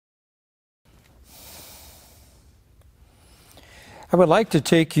I would like to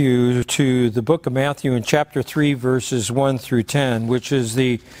take you to the book of Matthew in chapter 3, verses 1 through 10, which is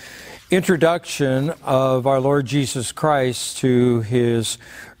the introduction of our Lord Jesus Christ to his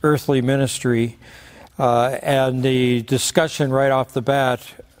earthly ministry and the discussion right off the bat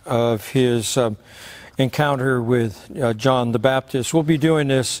of his encounter with John the Baptist. We'll be doing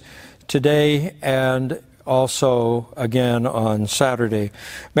this today and also again on Saturday.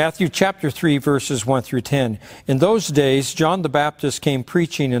 Matthew chapter 3, verses 1 through 10. In those days, John the Baptist came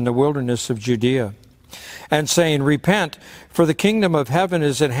preaching in the wilderness of Judea and saying, "Repent, for the kingdom of heaven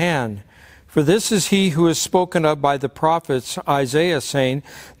is at hand. For this is he who is spoken of by the prophets Isaiah, saying,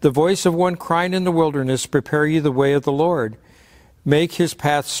 the voice of one crying in the wilderness, prepare ye the way of the Lord. Make his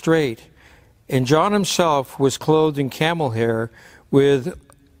path straight." And John himself was clothed in camel hair with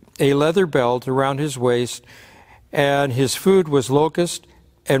a leather belt around his waist, and his food was locust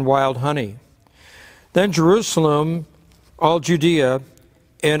and wild honey. Then Jerusalem, all Judea,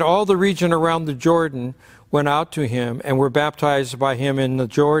 and all the region around the Jordan went out to him and were baptized by him in the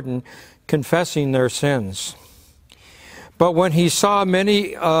Jordan, confessing their sins. But when he saw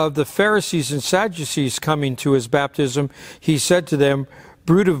many of the Pharisees and Sadducees coming to his baptism, he said to them,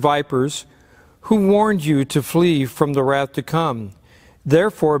 "Brood of vipers, who warned you to flee from the wrath to come?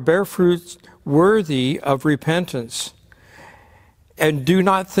 Therefore bear fruits worthy of repentance. And do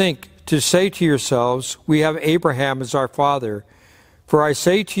not think to say to yourselves, we have Abraham as our father. For I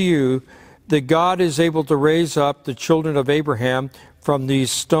say to you that God is able to raise up the children of Abraham from these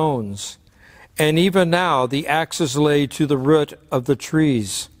stones. And even now the axe is laid to the root of the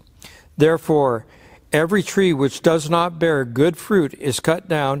trees. Therefore every tree which does not bear good fruit is cut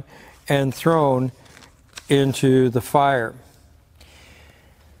down and thrown into the fire."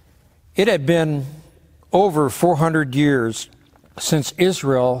 It had been over 400 years since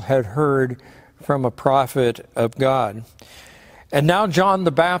Israel had heard from a prophet of God. And now John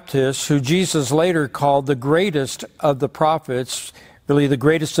the Baptist, who Jesus later called the greatest of the prophets, really the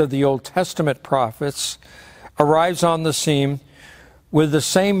greatest of the Old Testament prophets, arrives on the scene with the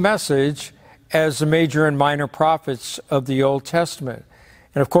same message as the major and minor prophets of the Old Testament.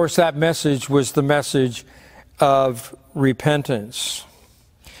 And of course that message was the message of repentance.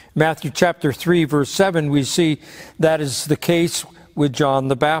 Matthew chapter 3, verse 7, we see that is the case with John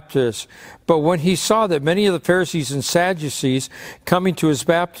the Baptist. But when he saw that many of the Pharisees and Sadducees coming to his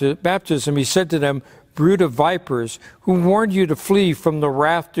baptism, he said to them, "Brood of vipers, who warned you to flee from the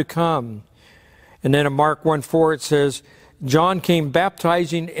wrath to come?" And then in Mark 1:4 it says, "John came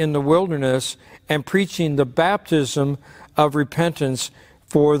baptizing in the wilderness and preaching the baptism of repentance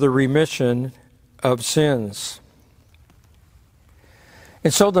for the remission of sins."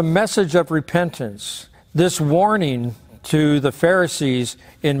 And so the message of repentance, this warning to the Pharisees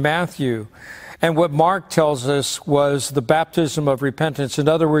in Matthew, and what Mark tells us was the baptism of repentance. In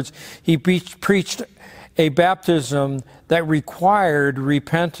other words, he preached a baptism that required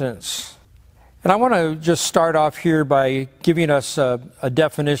repentance. And I want to just start off here by giving us a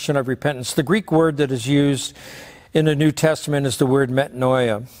definition of repentance. The Greek word that is used in the New Testament is the word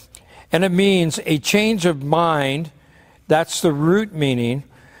metanoia. And it means a change of mind. That's the root meaning.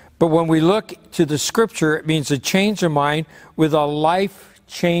 But when we look to the scripture, it means a change of mind with a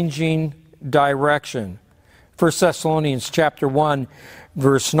life-changing direction. 1 Thessalonians chapter 1,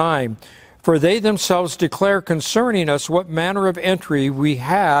 verse 9. "For they themselves declare concerning us what manner of entry we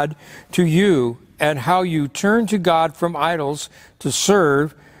had to you, and how you turned to God from idols to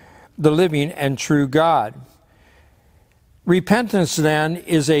serve the living and true God." Repentance, then,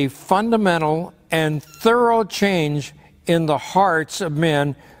 is a fundamental and thorough change in the hearts of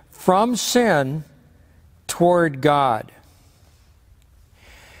men from sin toward God.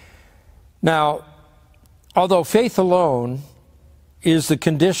 Now, although faith alone is the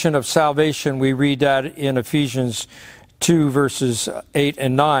condition of salvation, we read that in Ephesians 2, verses 8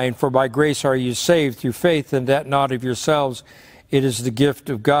 and 9, "For by grace are you saved through faith, and that not of yourselves. It is the gift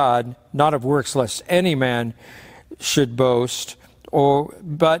of God, not of works, lest any man should boast."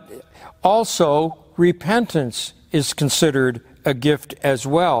 But also repentance is considered a gift as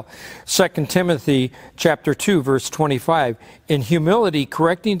well. 2 Timothy chapter 2, verse 25, "In humility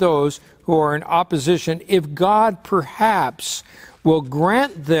correcting those who are in opposition, if God perhaps will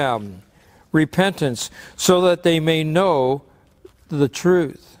grant them repentance, so that they may know the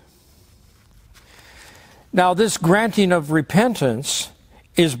truth." Now this granting of repentance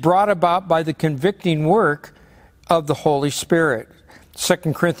is brought about by the convicting work of the Holy Spirit.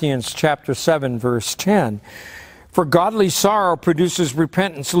 2 Corinthians chapter 7, verse 10. "For godly sorrow produces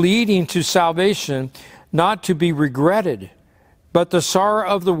repentance, leading to salvation, not to be regretted. But the sorrow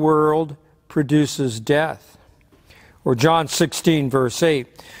of the world produces death." Or John 16, verse 8.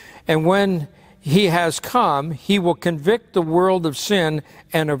 And when he has come, he will convict the world of sin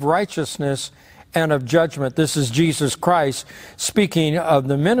and of righteousness and of judgment. This is Jesus Christ speaking of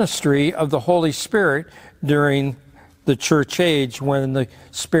the ministry of the Holy Spirit during the church age when the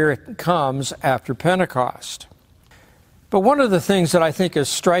Spirit comes after Pentecost. But one of the things that I think is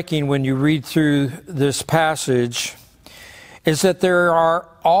striking when you read through this passage is that there are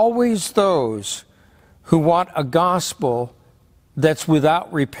always those who want a gospel that's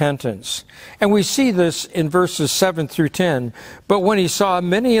without repentance. And we see this in verses 7 through 10. But when he saw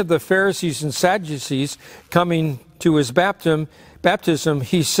many of the Pharisees and Sadducees coming to his baptism,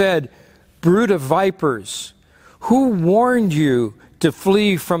 he said, "Brood of vipers, who warned you to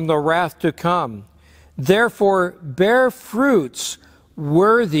flee from the wrath to come? Therefore bear fruits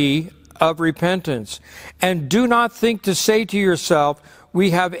worthy of repentance. And do not think to say to yourself,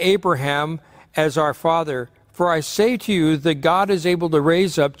 'We have Abraham as our father.' For I say to you that God is able to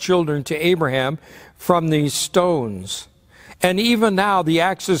raise up children to Abraham from these stones. And even now the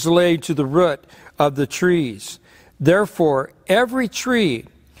axe is laid to the root of the trees. Therefore every tree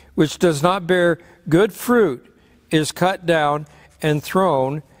which does not bear good fruit is cut down and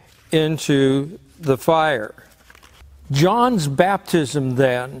thrown into the fire." John's baptism,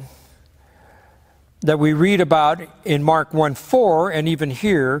 then, that we read about in Mark 1:4, and even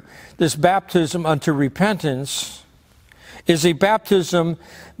here, this baptism unto repentance, is a baptism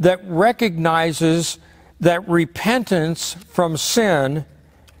that recognizes that repentance from sin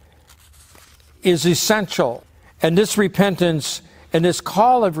is essential. And this repentance and this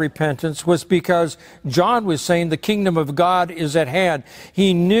call of repentance was because John was saying the kingdom of God is at hand.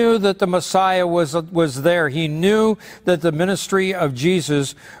 He knew that the Messiah was there. He knew that the ministry of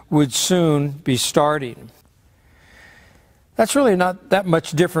Jesus would soon be starting. That's really not that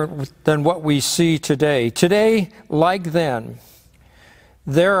much different than what we see today. Today, like then,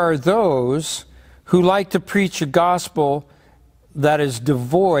 there are those who like to preach a gospel that is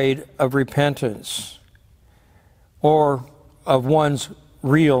devoid of repentance or of one's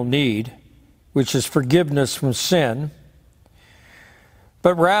real need, which is forgiveness from sin,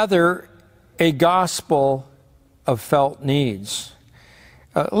 but rather a gospel of felt needs.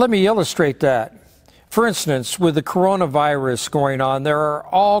 Let me illustrate that. For instance, with the coronavirus going on, there are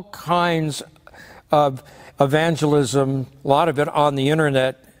all kinds of evangelism, a lot of it on the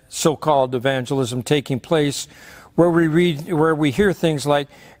internet, so-called evangelism taking place, where we hear things like,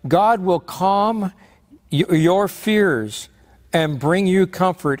 "God will calm your fears and bring you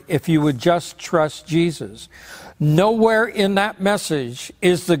comfort if you would just trust Jesus." Nowhere in that message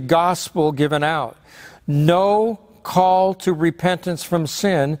is the gospel given out. No call to repentance from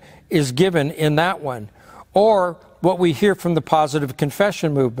sin is given in that one. Or what we hear from the positive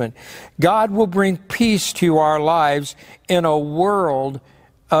confession movement. God will bring peace to our lives in a world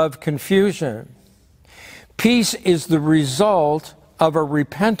of confusion. Peace is the result of a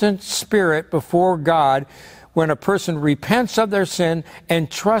repentant spirit before God when a person repents of their sin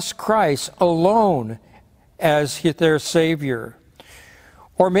and trusts Christ alone as their Savior.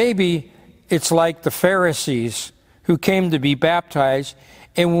 Or maybe it's like the Pharisees who came to be baptized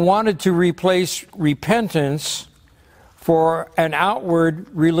and wanted to replace repentance for an outward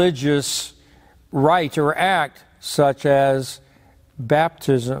religious rite or act such as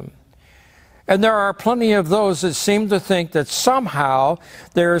baptism. And there are plenty of those that seem to think that somehow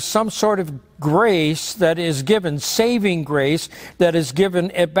there is some sort of grace that is given, saving grace that is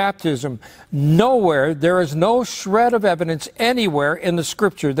given at baptism. Nowhere, there is no shred of evidence anywhere in the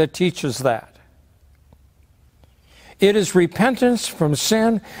Scripture that teaches that. It is repentance from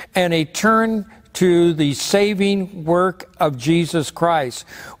sin and a turn to the saving work of Jesus Christ,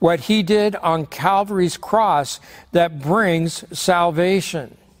 what He did on Calvary's cross that brings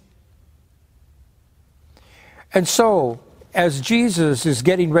salvation. And so, as Jesus is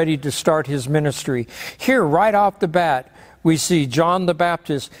getting ready to start His ministry, here right off the bat, we see John the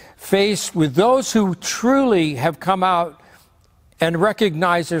Baptist faced with those who truly have come out and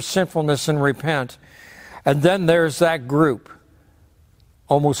recognize their sinfulness and repent. And then there's that group,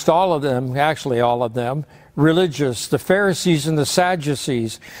 almost all of them, actually all of them, religious, the Pharisees and the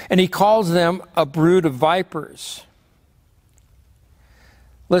Sadducees, and He calls them a brood of vipers.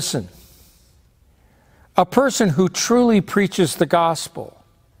 Listen. A person who truly preaches the gospel,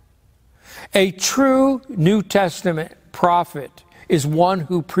 a true New Testament prophet, is one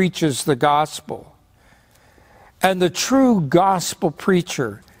who preaches the gospel. And the true gospel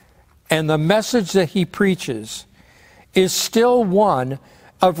preacher and the message that he preaches is still one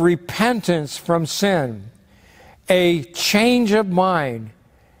of repentance from sin, a change of mind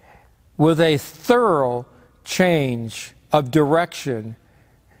with a thorough change of direction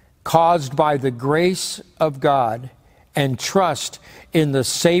caused by the grace of God and trust in the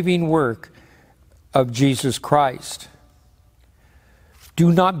saving work of Jesus Christ.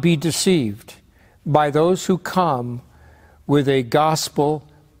 Do not be deceived by those who come with a gospel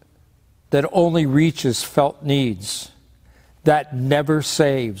that only reaches felt needs, that never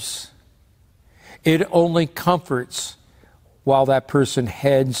saves. It only comforts while that person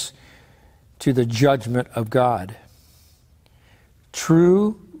heads to the judgment of God.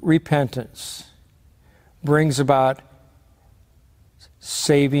 True repentance brings about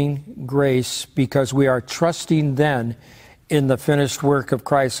saving grace because we are trusting then in the finished work of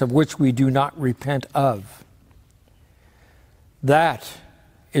Christ, of which we do not repent of. That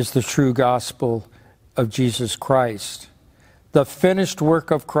is the true gospel of Jesus Christ, the finished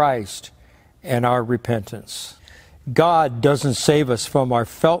work of Christ and our repentance. God doesn't save us from our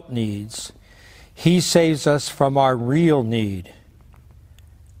felt needs. He saves us from our real need,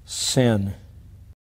 sin.